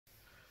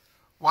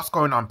What's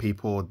going on,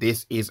 people?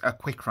 This is a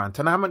quick rant,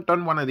 and I haven't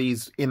done one of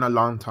these in a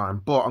long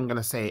time, but I'm going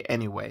to say it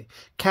anyway.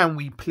 Can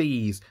we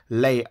please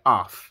lay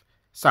off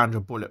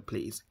Sandra Bullock,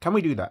 please? Can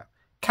we do that?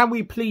 Can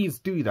we please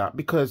do that?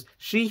 Because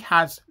she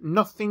has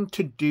nothing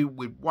to do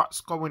with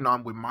what's going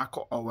on with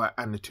Michael Oher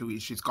and the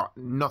Tuohys. She's got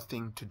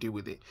nothing to do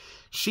with it.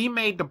 She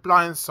made The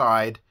Blind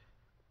Side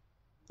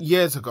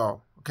years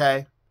ago,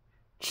 okay?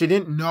 She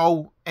didn't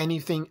know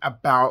anything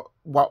about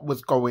what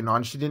was going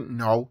on. She didn't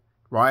know,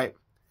 right?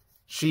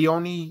 She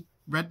only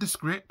read the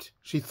script.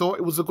 She thought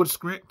it was a good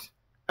script,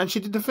 and she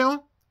did the film.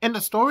 End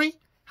of story.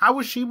 How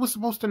was she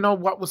supposed to know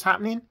what was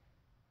happening?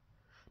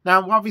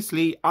 Now,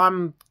 obviously,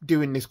 I'm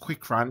doing this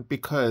quick rant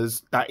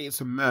because that it's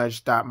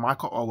emerged that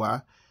Michael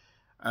Oher,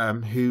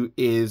 who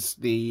is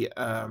the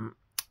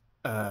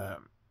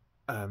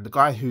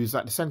guy who's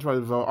at the center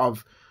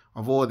of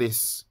all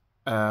this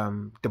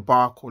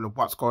debacle of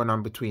what's going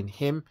on between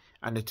him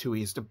and the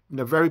Tuohys,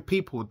 the very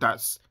people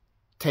that's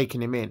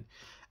taking him in,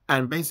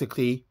 and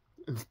basically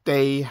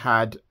they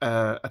had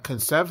a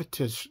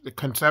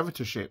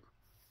conservatorship,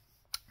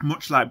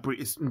 much like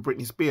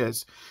Britney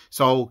Spears.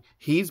 So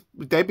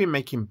they've been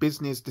making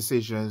business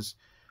decisions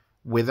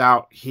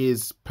without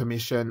his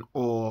permission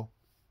or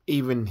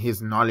even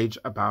his knowledge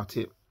about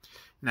it.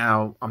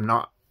 Now, I'm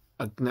not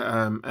a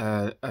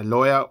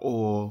lawyer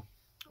or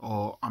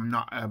I'm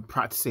not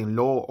practicing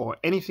law or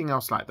anything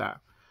else like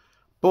that,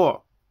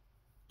 but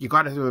you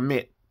got to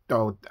admit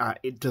though that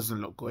it doesn't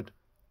look good.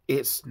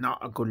 It's not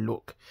a good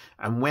look.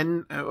 And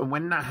when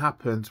that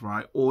happens,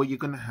 right, all you're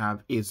going to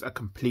have is a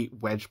complete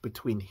wedge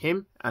between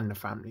him and the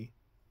family.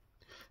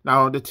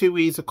 Now, the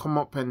Tuohys have come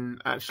up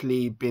and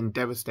actually been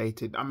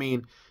devastated. I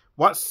mean,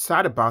 what's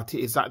sad about it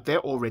is that they're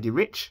already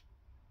rich.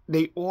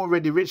 They've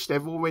already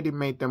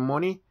made their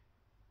money.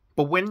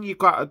 But when you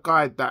got a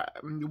guy that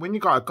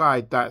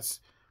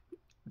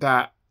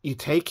you're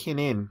taking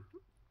in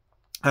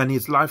and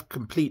his life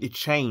completely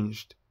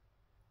changed,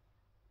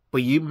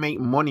 but you make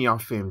money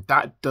off him,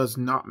 that does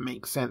not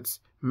make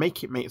sense.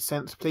 Make it make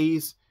sense,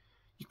 please.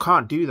 You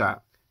can't do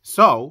that.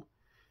 So,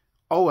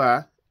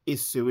 Oher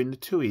is suing the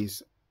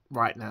Tuohys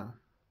right now.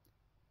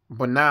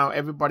 But now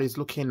everybody's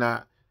looking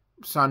at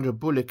Sandra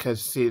Bullock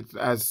as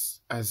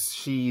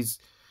she's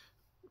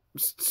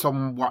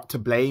somewhat to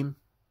blame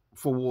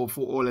for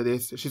all of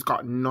this. She's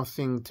got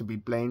nothing to be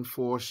blamed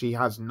for. She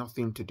has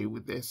nothing to do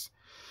with this.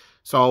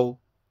 So,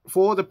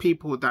 for all the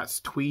people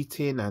that's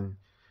tweeting and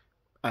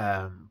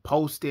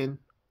posting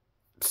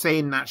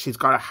saying that she's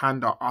got to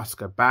hand her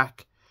Oscar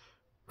back,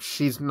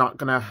 she's not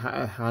gonna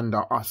hand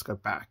her Oscar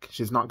back.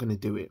 She's not gonna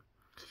do it.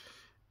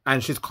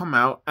 And she's come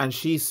out and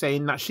she's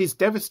saying that she's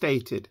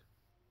devastated.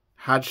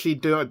 Would she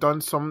have done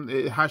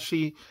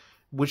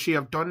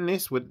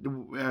this with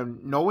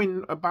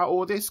knowing about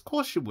all this? Of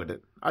course she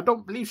wouldn't. I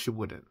don't believe she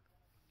wouldn't.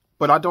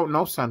 But I don't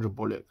know Sandra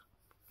Bullock.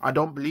 I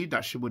don't believe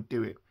that she would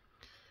do it.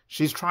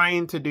 She's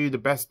trying to do the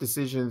best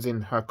decisions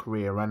in her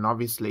career, and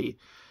obviously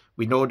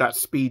we know that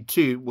Speed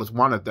 2 was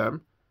one of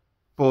them,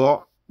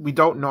 but we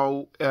don't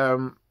know.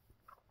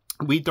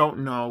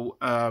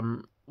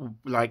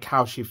 Like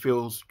how she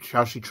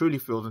truly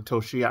feels until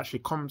she actually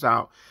comes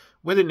out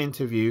with an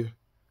interview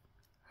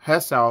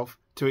herself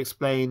to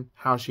explain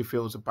how she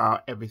feels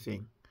about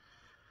everything.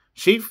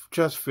 She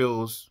just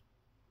feels,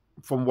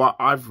 from what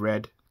I've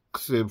read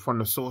from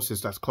the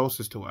sources that's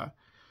closest to her,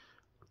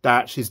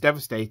 that she's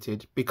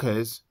devastated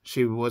because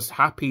she was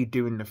happy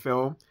doing the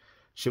film.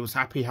 She was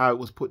happy how it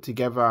was put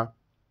together,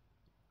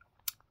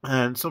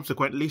 and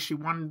subsequently she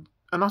won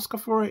an Oscar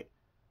for it.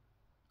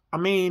 I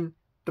mean,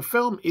 the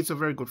film is a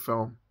very good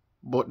film,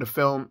 but the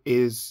film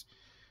is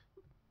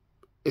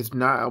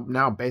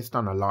now based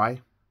on a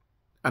lie.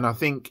 And I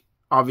think,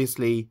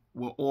 obviously,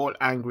 we're all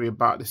angry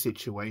about the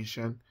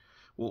situation.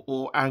 We're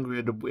all angry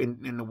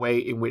in the way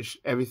in which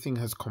everything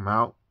has come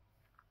out,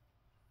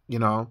 you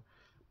know.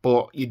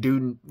 But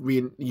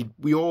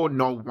we all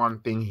know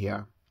one thing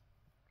here,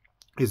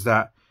 is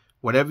that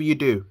whatever you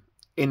do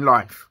in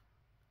life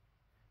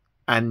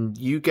and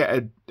you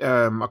get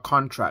a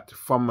contract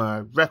from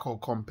a record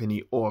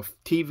company or a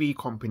TV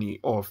company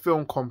or a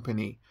film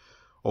company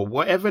or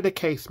whatever the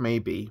case may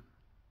be,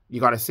 you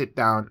got to sit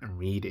down and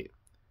read it.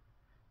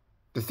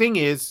 The thing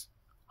is,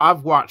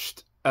 I've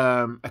watched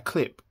a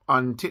clip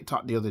on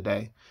TikTok the other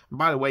day. And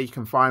by the way, you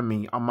can find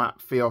me. I'm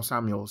at Theo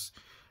Samuels.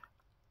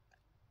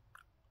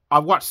 I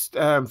watched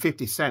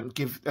 50 Cent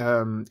give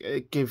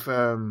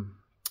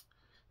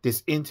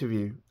this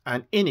interview,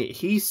 and in it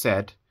he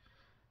said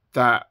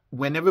that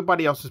when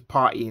everybody else was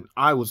partying,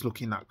 I was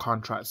looking at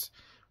contracts.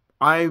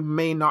 I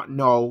may not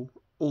know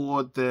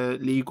all the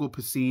legal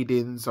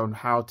proceedings on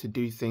how to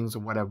do things or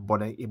whatever,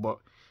 but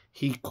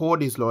he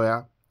called his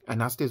lawyer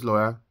and asked his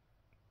lawyer,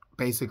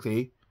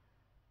 basically,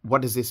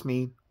 what does this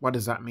mean? What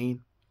does that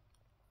mean?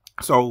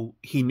 So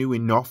he knew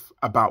enough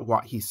about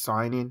what he's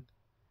signing.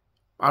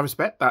 I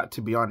respect that,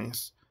 to be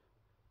honest,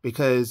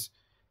 because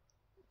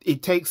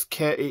it takes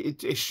care.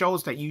 It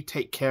shows that you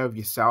take care of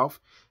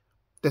yourself.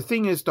 The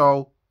thing is,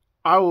 though,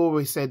 I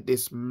always said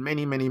this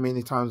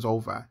many times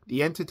over.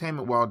 The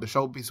entertainment world, the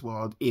showbiz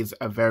world, is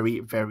a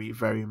very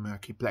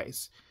murky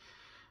place.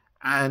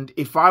 And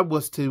if I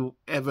was to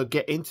ever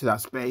get into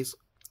that space,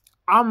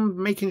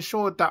 I'm making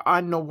sure that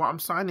I know what I'm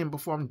signing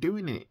before I'm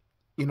doing it,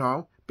 you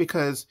know,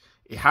 because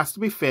it has to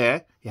be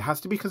fair, it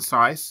has to be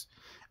concise,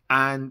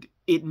 and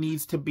it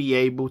needs to be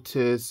able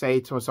to say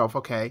to myself,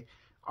 okay,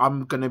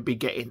 I'm going to be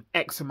getting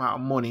X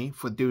amount of money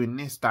for doing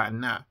this, that,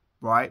 and that,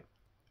 right?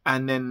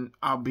 And then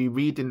I'll be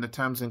reading the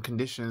terms and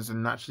conditions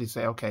and actually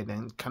say, okay,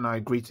 then can I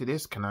agree to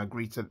this? Can I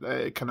agree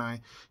to? Can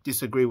I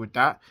disagree with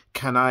that?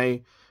 Can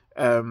I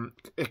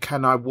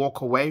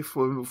walk away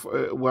from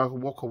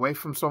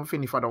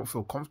something if I don't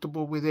feel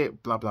comfortable with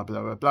it? Blah blah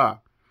blah blah blah.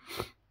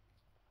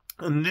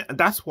 And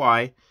that's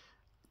why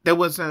there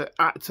was an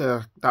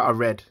actor that I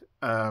read.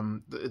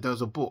 There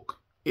was a book.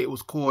 It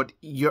was called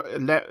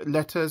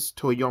Letters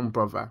to a Young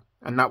Brother,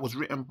 and that was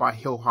written by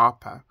Hill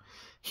Harper.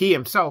 He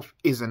himself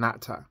is an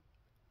actor,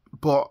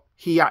 but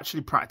he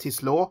actually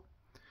practiced law.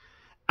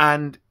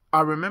 And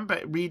I remember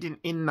reading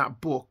in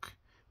that book,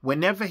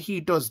 whenever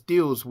he does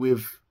deals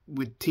with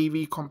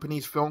TV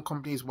companies, film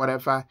companies,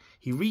 whatever,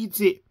 he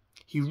reads it.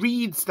 He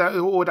reads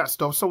all that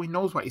stuff so he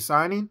knows what he's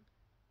signing.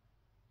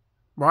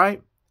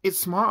 Right? It's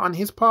smart on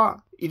his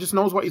part. He just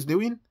knows what he's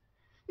doing.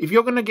 If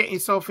you're going to get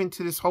yourself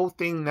into this whole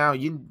thing now,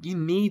 you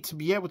need to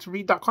be able to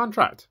read that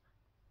contract.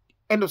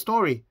 End of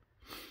story.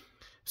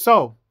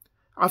 So,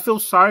 I feel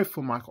sorry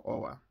for Michael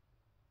Oher,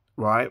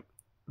 right?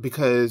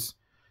 Because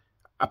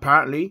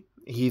apparently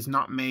he's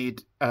not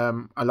made a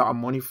lot of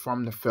money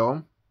from the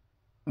film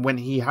when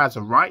he has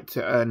a right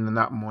to earn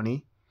that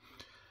money.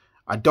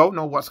 I don't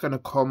know what's going to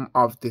come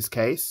of this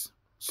case,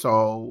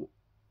 so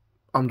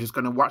I'm just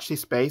going to watch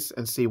this space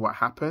and see what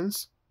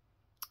happens.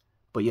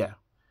 But yeah,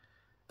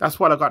 that's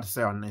what I got to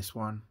say on this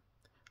one.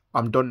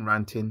 I'm done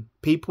ranting.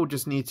 People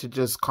just need to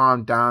just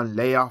calm down,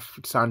 lay off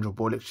Sandra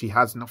Bullock. She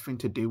has nothing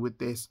to do with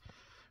this,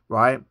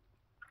 right?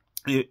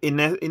 In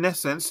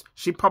essence,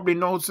 she probably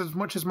knows as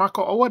much as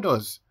Michael Oher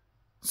does.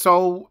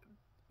 So,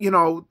 you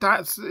know,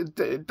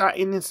 that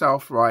in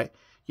itself, right?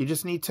 You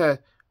just need to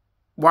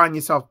wind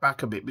yourself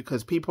back a bit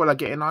because people are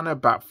getting on her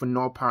back for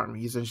no apparent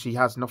reason. She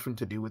has nothing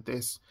to do with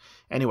this.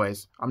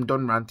 Anyways, I'm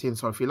done ranting.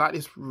 So if you like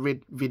this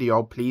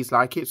video, please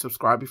like it,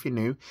 subscribe if you're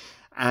new,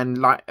 and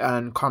like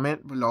and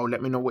comment below.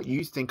 Let me know what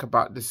you think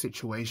about this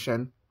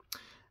situation.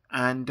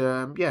 And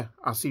yeah,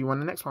 I'll see you on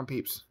the next one,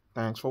 peeps.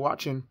 Thanks for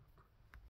watching.